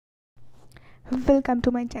Welcome to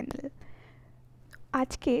my channel.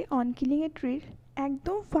 আজকে on killing a ট্রির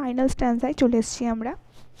একদম ফাইনাল স্ট্যান্সায় চলে এসেছি আমরা।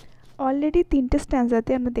 অলরেডি 3টে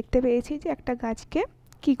স্ট্যান্সাতে আমরা দেখতে পেয়েছি যে একটা গাছকে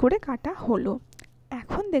কী করে কাটা হলো।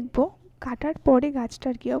 এখন দেখব কাটার পরে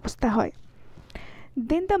গাছটার কী অবস্থা হয়।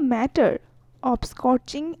 দেন the matter of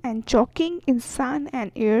scorching and চকিং in San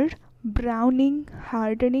and air, Browning,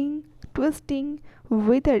 hardening, twisting,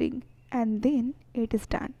 উইদারিং, and then it is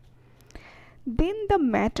done. Then the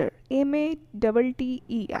matter,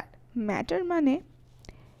 MATTER, matter মানে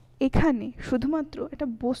এখানে শুধুমাত্র একটা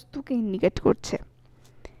বস্তুকে ইন্ডিকেট করছে।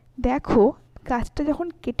 দেখো গাছটা যখন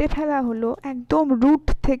কেটে ফেলা হলো, একদম রুট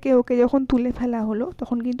থেকে ওকে যখন তুলে ফেলা হলো,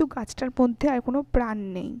 তখন কিন্তু গাছটার মধ্যে আর কোনো প্রাণ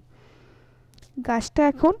নেই। গাছটা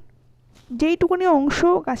এখন যেইটুকুনি অংশ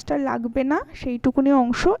গাছটার লাগবে না সেইটুকুনি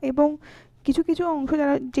অংশ, এবং কিছু কিছু অংশ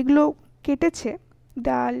যেগুলো কেটেছে,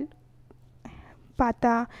 ডাল,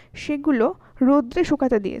 পাতা, সেগুলো রৌদ্রে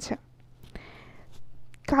শুকাতে দিয়েছে।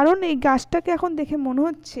 কারণ এই গাছটাকে এখন দেখে মনে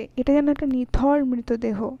হচ্ছে এটা যেন একটা নিথর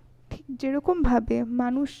মৃতদেহ। ঠিক যেরকমভাবে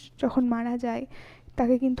মানুষ যখন মারা যায়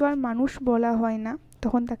তাকে কিন্তু আর মানুষ বলা হয় না,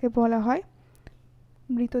 তখন তাকে বলা হয়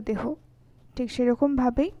মৃতদেহ। ঠিক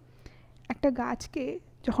সেরকমভাবেই একটা গাছকে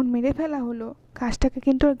যখন মেরে ফেলা হলো, গাছটাকে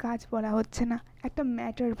কিন্তু আর গাছ বলা হচ্ছে না, একটা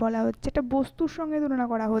ম্যাটার বলা হচ্ছে, একটা বস্তুর সঙ্গে তুলনা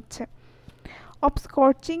করা হচ্ছে। অফ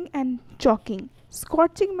স্কর্চিং অ্যান্ড চকিং,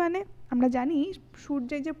 স্কর্চিং মানে আমরা জানি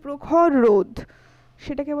সূর্যের যে প্রখর রোদ,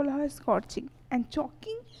 সেটাকে বলা হয় স্কর্চিং। অ্যান্ড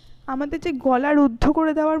চকিং আমাদের যে গলা রুদ্ধ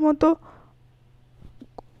করে দেওয়ার মতো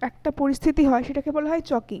একটা পরিস্থিতি হয়, সেটাকে বলা হয়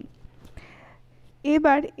চকিং।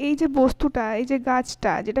 এবার এই যে বস্তুটা, এই যে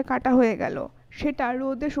গাছটা যেটা কাটা হয়ে গেল, সেটা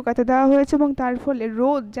রোদে শুকাতে দেওয়া হয়েছে, এবং তার ফলে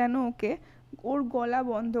রোদ যেন ওকে ওর গলা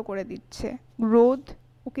বন্ধ করে দিচ্ছে, রোদ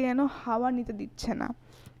ওকে যেন হাওয়া নিতে দিচ্ছে না।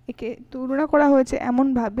 একে তুলনা করা হয়েছে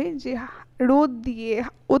এমনভাবে যে রোদ দিয়ে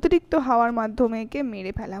অতিরিক্ত হাওয়ার মাধ্যমে একে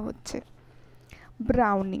মেরে ফেলা হচ্ছে।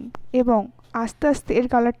 ব্রাউনিং, এবং আস্তে আস্তে এর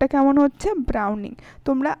কালারটা কেমন হচ্ছে, ব্রাউনিং।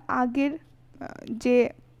 তোমরা আগের যে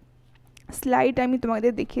স্লাইড আমি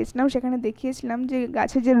তোমাদের দেখিয়েছিলাম, সেখানে দেখিয়েছিলাম যে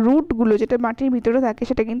গাছের যে রুটগুলো যেটা মাটির ভিতরে থাকে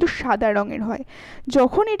সেটা কিন্তু সাদা রঙের হয়।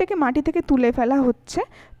 যখন এটাকে মাটি থেকে তুলে ফেলা হচ্ছে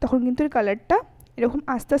তখন কিন্তু এর কালারটা এরকম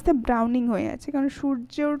আস্তে আস্তে ব্রাউনিং হয়ে যাচ্ছে, কারণ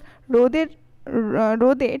সূর্যর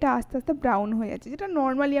রোদে এটা আস্তে আস্তে ব্রাউন হয়ে যাচ্ছে, যেটা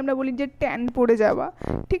নর্মালি আমরা বলি যে ট্যান পড়ে যাওয়া।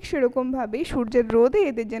 ঠিক সেরকমভাবেই সূর্যের রোদে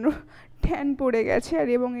এদের যেন ট্যান পড়ে গেছে, আর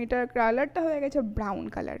এবং এটার কালারটা হয়ে গেছে ব্রাউন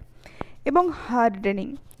কালার। এবং হার্ডেনিং,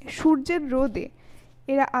 সূর্যের রোদে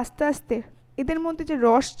এরা আস্তে আস্তে, এদের মধ্যে যে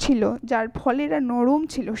রস ছিল যার ফলে এরা নরম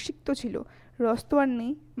ছিল, সিক্ত ছিল, রস তো আর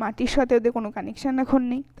নেই, মাটির সাথে ওদের কোনো কানেকশান এখন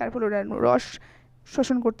নেই, তার ফলে ওরা রস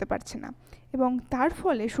শোষণ করতে পারছে না, এবং তার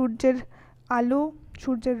ফলে সূর্যের আলো,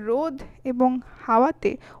 সূর্যের রোদ এবং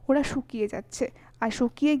হাওয়াতে ওরা শুকিয়ে যাচ্ছে, আর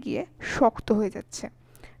শুকিয়ে গিয়ে শক্ত হয়ে যাচ্ছে।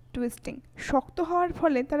 টুইস্টিং, শক্ত হওয়ার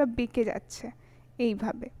ফলে তারা বেঁকে যাচ্ছে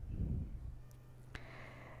এইভাবে।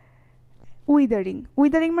 উইদারিং,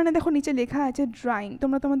 উইদারিং মানে দেখো নিচে লেখা আছে ড্রাইং,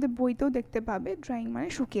 তোমরা তোমাদের বইতেও দেখতে পাবে ড্রাইং মানে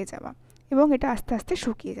শুকিয়ে যাওয়া, এবং এটা আস্তে আস্তে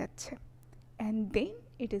শুকিয়ে যাচ্ছে। And then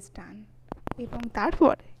it is done, এবং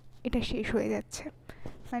তারপর এটা শেষ হয়ে যাচ্ছে।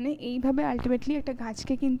 মানে এইভাবে আলটিমেটলি একটা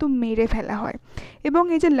গাছকে কিন্তু মেরে ফেলা হয়। এবং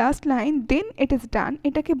এই যে last line then it is done,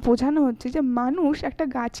 এটাকে বোঝানো হচ্ছে যে মানুষ একটা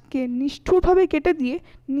গাছকে নিষ্ঠুরভাবে কেটে দিয়ে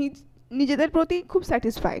নিজেদের প্রতি খুব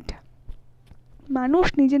স্যাটিসফাইড, মানুষ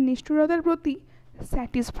নিজের নিষ্ঠুরতার প্রতি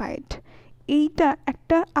স্যাটিসফাইড। এইটা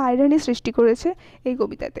একটা আয়রনি সৃষ্টি করেছে এই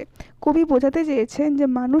কবিতাতে। কবি বোঝাতে চেয়েছেন যে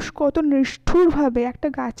মানুষ কত নিষ্ঠুরভাবে একটা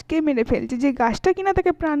গাছকে মেরে ফেলছে, যে গাছটা কিনা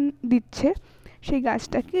তাকে প্রাণ দিচ্ছে, সেই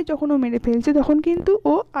গাছটাকে যখন ও মেরে ফেলছে তখন কিন্তু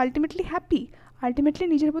ও আলটিমেটলি হ্যাপি, আলটিমেটলি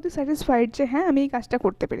নিজের প্রতি স্যাটিসফাইড যে হ্যাঁ আমি এই কাজটা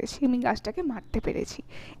করতে পেরেছি, আমি গাছটাকে মারতে পেরেছি।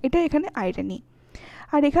 এটা এখানে আয়রনি।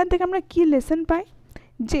 আর এখান থেকে আমরা কী লেসন পাই,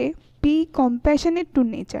 যে বি কম্প্যাশনেট টু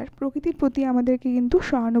নেচার, প্রকৃতির প্রতি আমাদেরকে কিন্তু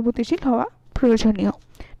সহানুভূতিশীল হওয়া প্রয়োজনীয়।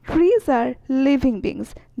 ট্রিজ আর লিভিং বিংস,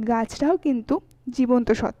 গাছটাও কিন্তু জীবন্ত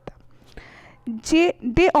সত্তা। যে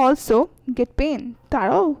দে অলসো গেট পেন,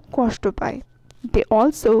 তারাও কষ্ট পায়। দে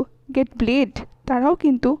অলসো গেট ব্লিড, তারাও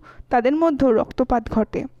কিন্তু তাদের মধ্যেও রক্তপাত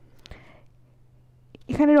ঘটে।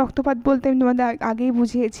 এখানে রক্তপাত বলতে আমি তোমাদের আগেই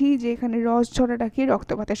বুঝিয়েছি যে এখানে রস ঝরাটাকে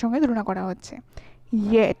রক্তপাতের সঙ্গে তুলনা করা হচ্ছে।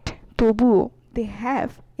 ইয়েট, তবুও, they have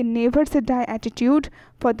a never say die attitude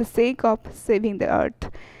for the sake of saving the earth,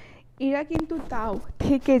 এরা কিন্তু তাও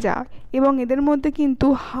থেকে যায়, এবং এদের মধ্যে কিন্তু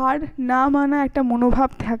হার না মানা একটা মনোভাব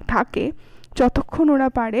থাকে। যতক্ষণ ওরা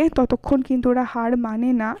পারে ততক্ষণ কিন্তু ওরা হার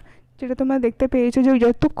মানে না, যেটা তোমরা দেখতে পেয়েছো যে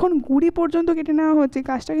যতক্ষণ গুঁড়ি পর্যন্ত কেটে নেওয়া হচ্ছে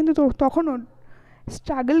গাছটা কিন্তু তখনও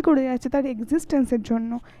স্ট্রাগল করে যাচ্ছে তার এক্সিস্টেন্সের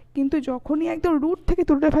জন্য, কিন্তু যখনই একদম রুট থেকে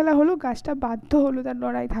তুলে ফেলা হলো গাছটা বাধ্য হলো তার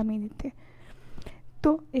লড়াই থামিয়ে দিতে।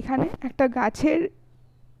 তো এখানে একটা গাছের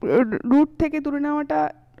রুট থেকে তুলে নেওয়াটা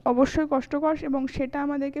অবশ্যই কষ্টকর, এবং সেটা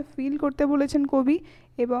আমাদেরকে ফিল করতে বলেছেন কবি।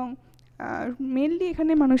 এবং মেনলি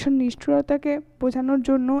এখানে মানুষের নিষ্ঠুরতাকে বোঝানোর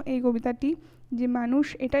জন্য এই কবিতাটি, যে মানুষ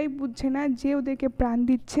এটাই বুঝছে না যে ওদেরকে প্রাণ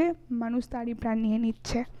দিচ্ছে, মানুষ তারই প্রাণ নিয়ে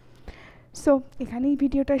নিচ্ছে। সো এখানেই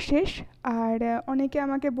ভিডিওটা শেষ। আর অনেকে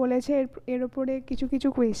আমাকে বলেছে এর ওপরে কিছু কিছু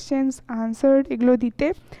কোয়েশ্চেন্স আনসার এগুলো দিতে,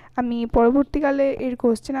 আমি পরবর্তীকালে এর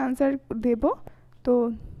কোয়েশ্চেন আনসার দেব, তো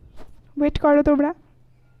ওয়েট করো তোমরা।